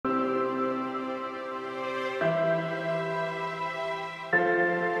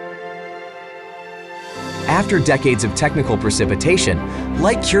After decades of technical precipitation,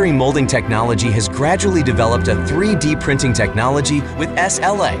 light curing molding technology has gradually developed a 3D printing technology with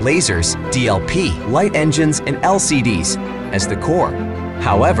SLA, lasers, DLP, light engines, and LCDs as the core.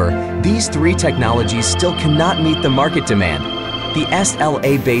 However, these three technologies still cannot meet the market demand. The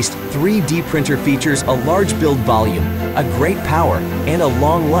SLA-based 3D printer features a large build volume, a great power, and a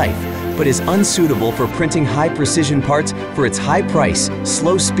long life, but is unsuitable for printing high-precision parts for its high price,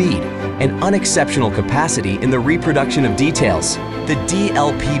 slow speed, and unexceptional capacity in the reproduction of details. The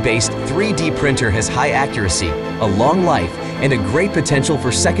DLP-based 3D printer has high accuracy, a long life, and a great potential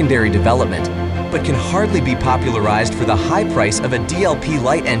for secondary development, but can hardly be popularized for the high price of a DLP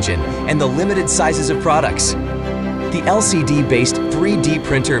light engine and the limited sizes of products. The LCD-based 3D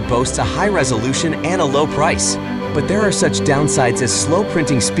printer boasts a high resolution and a low price, but there are such downsides as slow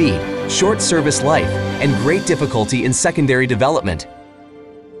printing speed, short service life, and great difficulty in secondary development.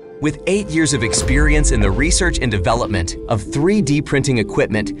 With 8 years of experience in the research and development of 3D printing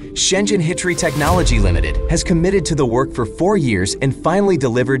equipment, Shenzhen Hitri Technology Limited has committed to the work for 4 years and finally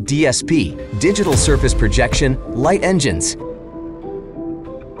delivered DSP, digital surface projection, light engines.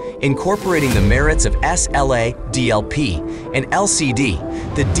 Incorporating the merits of SLA, DLP, and LCD,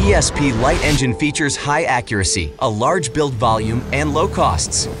 the DSP light engine features high accuracy, a large build volume, and low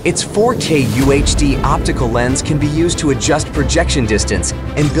costs. Its 4K UHD optical lens can be used to adjust projection distance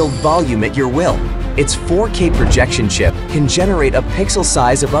and build volume at your will. Its 4K projection chip can generate a pixel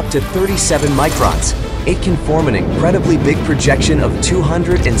size of up to 37 microns. It can form an incredibly big projection of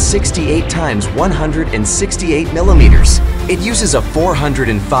 268 times 168 millimeters. It uses a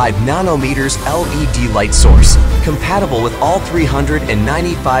 405 nanometers LED light source, compatible with all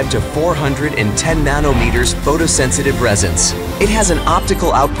 395 to 410 nanometers photosensitive resins. It has an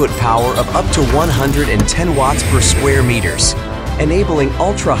optical output power of up to 110 watts per square meters, enabling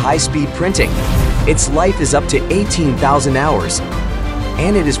ultra-high-speed printing. Its life is up to 18,000 hours,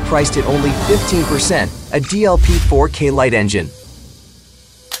 and it is priced at only 15%, a DLP 4K light engine.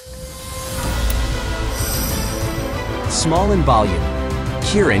 Small in volume,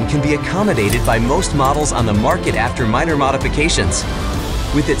 Kirin can be accommodated by most models on the market after minor modifications.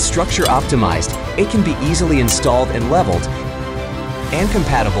 With its structure optimized, it can be easily installed and leveled, and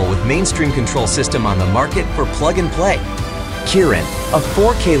compatible with mainstream control system on the market for plug and play. Kirin, a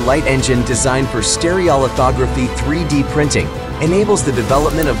 4K light engine designed for stereolithography 3D printing, enables the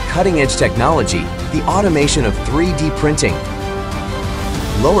development of cutting-edge technology, the automation of 3D printing,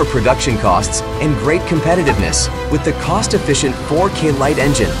 lower production costs, and great competitiveness. With the cost-efficient 4K light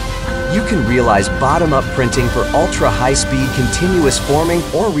engine, you can realize bottom-up printing for ultra-high-speed continuous forming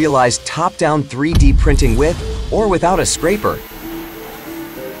or realize top-down 3D printing with or without a scraper.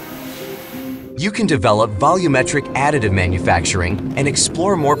 You can develop volumetric additive manufacturing and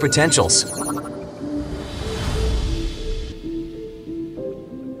explore more potentials.